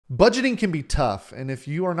budgeting can be tough, and if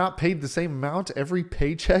you are not paid the same amount every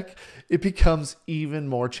paycheck, it becomes even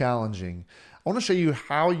more challenging. I want to show you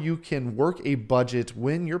how you can work a budget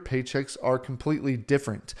when your paychecks are completely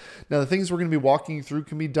different. Now, the things we're going to be walking you through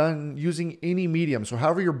can be done using any medium. So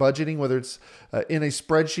however you're budgeting, whether it's in a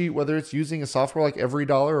spreadsheet, whether it's using a software like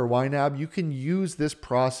EveryDollar or YNAB, you can use this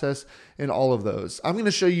process in all of those. I'm going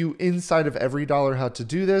to show you inside of EveryDollar how to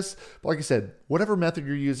do this. But like I said, whatever method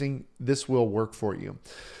you're using, this will work for you.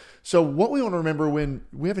 So what we want to remember when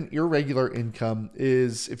we have an irregular income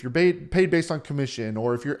is if you're paid based on commission,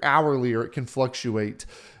 or if you're hourly, or it can fluctuate.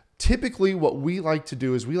 Typically what we like to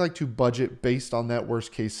do is we like to budget based on that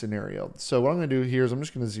worst case scenario. So what I'm going to do here is I'm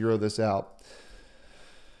just going to zero this out.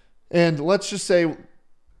 And let's just say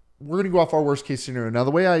we're going to go off our worst case scenario. Now,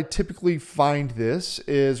 the way I typically find this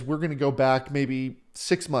is we're going to go back maybe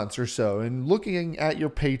 6 months or so and looking at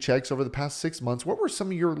your paychecks over the past 6 months. What were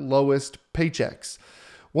some of your lowest paychecks?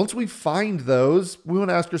 Once we find those, we want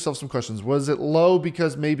to ask ourselves some questions. Was it low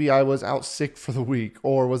because maybe I was out sick for the week?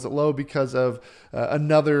 Or was it low because of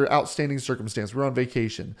another outstanding circumstance? We're on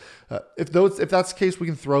vacation. If that's the case, we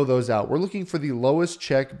can throw those out. We're looking for the lowest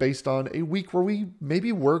check based on a week where we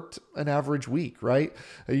maybe worked an average week, right?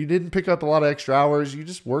 You didn't pick up a lot of extra hours. You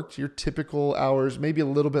just worked your typical hours, maybe a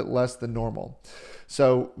little bit less than normal.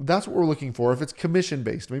 So that's what we're looking for. If it's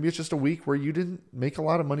commission-based, maybe it's just a week where you didn't make a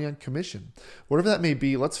lot of money on commission. Whatever that may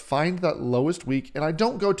be, let's find that lowest week. And I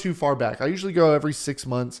don't go too far back. I usually go every 6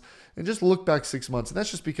 months and just look back 6 months. And that's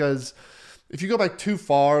just because if you go back too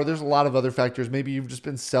far, there's a lot of other factors. Maybe you've just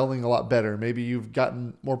been selling a lot better. Maybe you've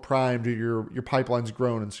gotten more primed, or your pipeline's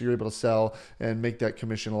grown, and so you're able to sell and make that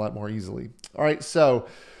commission a lot more easily. All right, so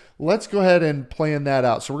let's go ahead and plan that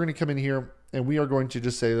out. So we're going to come in here, and we are going to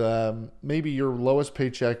just say maybe your lowest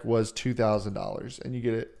paycheck was $2,000 and you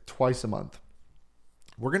get it twice a month.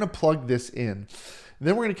 We're going to plug this in. And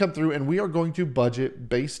then we're going to come through and we are going to budget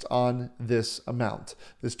based on this amount,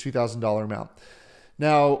 this $2,000 amount.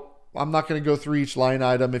 Now, I'm not going to go through each line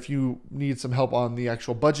item. If you need some help on the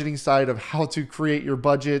actual budgeting side of how to create your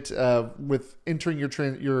budget with entering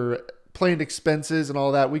your planned expenses and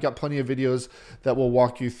all that, we got plenty of videos that will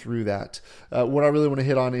walk you through that. What I really want to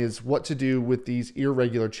hit on is what to do with these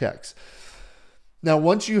irregular checks. Now,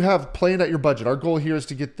 once you have planned out your budget, our goal here is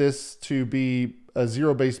to get this to be a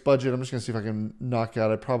zero-based budget. I'm just going to see if I can knock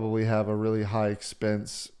out. I probably have a really high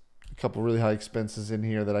expense, a couple really high expenses in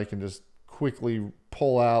here that I can just quickly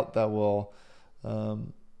pull out that will,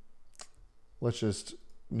 let's just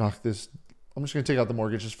knock this. I'm just going to take out the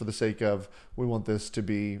mortgage just for the sake of, we want this to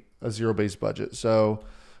be a zero-based budget. So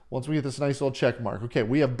once we get this nice little check mark, okay,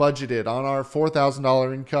 we have budgeted on our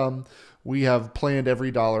 $4,000 income. We have planned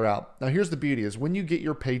every dollar out. Now, here's the beauty is when you get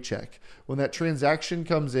your paycheck, when that transaction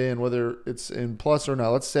comes in, whether it's in plus or not,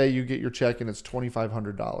 let's say you get your check and it's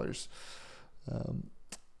 $2,500.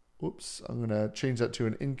 Oops, I'm going to change that to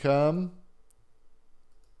an income.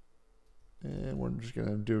 And we're just going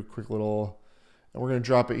to do a quick little, and we're going to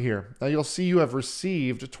drop it here. Now you'll see you have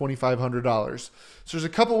received $2,500. So there's a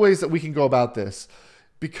couple ways that we can go about this.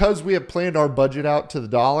 Because we have planned our budget out to the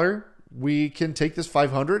dollar, we can take this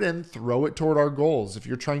 $500 and throw it toward our goals. If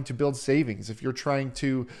you're trying to build savings, if you're trying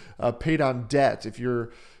to pay down debt,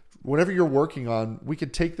 whatever you're working on, we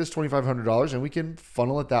could take this $2,500 and we can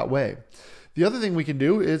funnel it that way. The other thing we can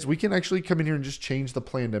do is we can actually come in here and just change the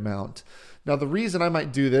planned amount. Now, the reason I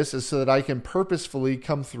might do this is so that I can purposefully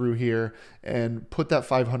come through here and put that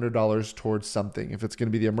 $500 towards something. If it's going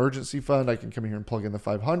to be the emergency fund, I can come in here and plug in the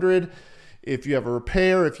 $500. If you have a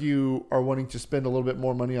repair, if you are wanting to spend a little bit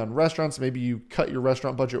more money on restaurants, maybe you cut your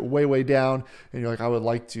restaurant budget way, way down and you're like, I would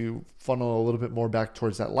like to funnel a little bit more back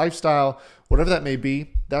towards that lifestyle, whatever that may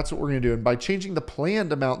be, that's what we're going to do. And by changing the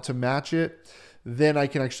planned amount to match it, then I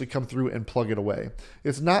can actually come through and plug it away.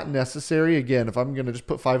 It's not necessary. Again, if I'm going to just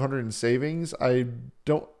put $500 in savings, I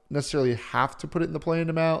don't necessarily have to put it in the planned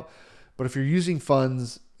amount. But if you're using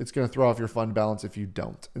funds, it's going to throw off your fund balance if you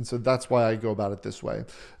don't. And so that's why I go about it this way.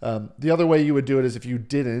 The other way you would do it is if you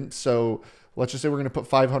didn't. So let's just say we're going to put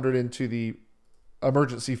 $500 into the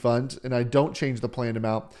emergency fund and I don't change the planned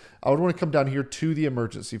amount. I would want to come down here to the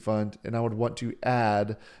emergency fund and I would want to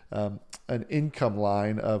add an income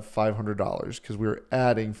line of $500 because we're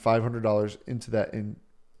adding $500 into that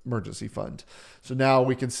emergency fund. So now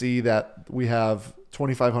we can see that we have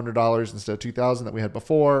 $2,500 instead of $2,000 that we had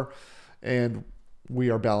before, and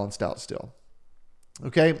we are balanced out still.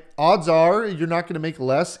 Okay, odds are you're not going to make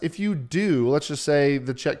less. If you do, let's just say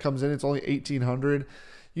the check comes in, it's only $1,800.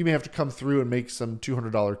 You may have to come through and make some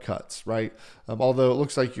 $200 cuts, right? Although it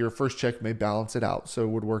looks like your first check may balance it out, so it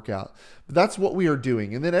would work out. But that's what we are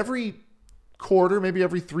doing. And then every quarter, maybe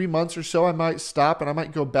every 3 months or so, I might stop and I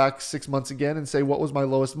might go back 6 months again and say, what was my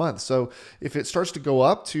lowest month? So if it starts to go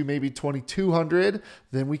up to maybe 2,200,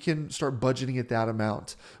 then we can start budgeting at that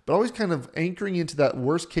amount. But always kind of anchoring into that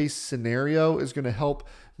worst case scenario is going to help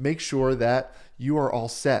make sure that you are all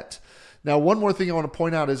set. Now, one more thing I want to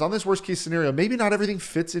point out is on this worst case scenario, maybe not everything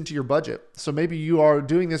fits into your budget. So maybe you are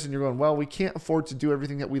doing this and you're going, well, we can't afford to do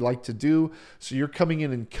everything that we like to do. So you're coming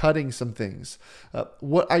in and cutting some things.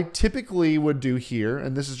 What I typically would do here,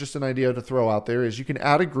 and this is just an idea to throw out there, is you can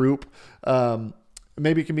add a group.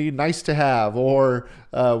 Maybe it can be nice to have or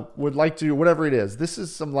would like to, whatever it is. This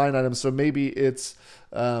is some line items. So maybe it's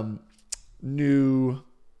new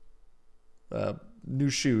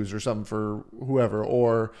shoes or something for whoever,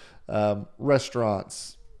 or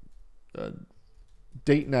restaurants,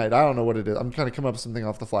 date night. I don't know what it is. I'm kind of coming up with something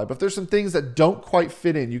off the fly. But if there's some things that don't quite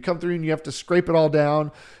fit in, you come through and you have to scrape it all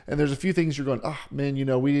down. And there's a few things you're going, oh man,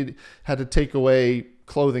 we had to take away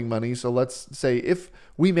clothing money. So let's say if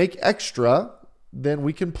we make extra, then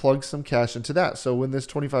we can plug some cash into that. So when this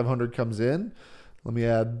 2,500 comes in, let me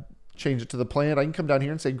change it to the plan. I can come down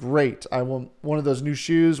here and say, great, I want one of those new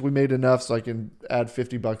shoes. We made enough so I can add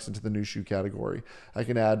 $50 into the new shoe category. I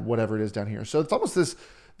can add whatever it is down here. So it's almost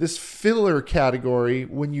this filler category.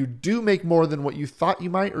 When you do make more than what you thought you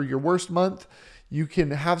might, or your worst month, you can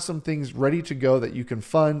have some things ready to go that you can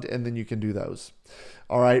fund, and then you can do those.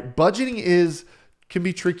 All right. Budgeting can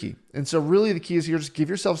be tricky. And so really the key is here, just give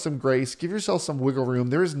yourself some grace, give yourself some wiggle room.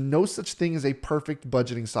 There is no such thing as a perfect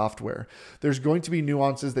budgeting software. There's going to be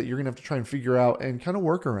nuances that you're going to have to try and figure out and kind of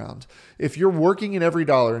work around. If you're working in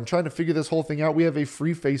EveryDollar and trying to figure this whole thing out, we have a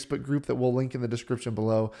free Facebook group that we'll link in the description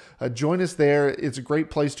below. Join us there. It's a great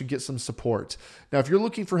place to get some support. Now, if you're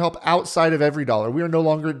looking for help outside of EveryDollar, we are no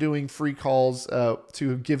longer doing free calls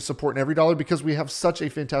to give support in EveryDollar because we have such a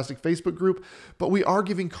fantastic Facebook group, but we are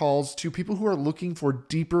giving calls to people who are looking for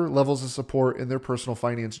deeper levels of support in their personal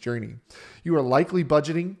finance journey. You are likely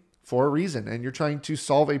budgeting for a reason, and you're trying to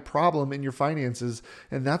solve a problem in your finances,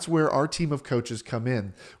 and that's where our team of coaches come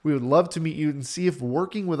in. We would love to meet you and see if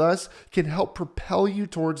working with us can help propel you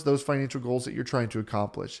towards those financial goals that you're trying to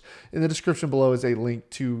accomplish. In the description below is a link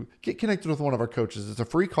to get connected with one of our coaches. It's a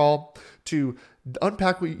free call to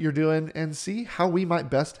unpack what you're doing and see how we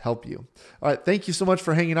might best help you. All right, thank you so much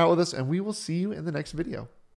for hanging out with us, and we will see you in the next video.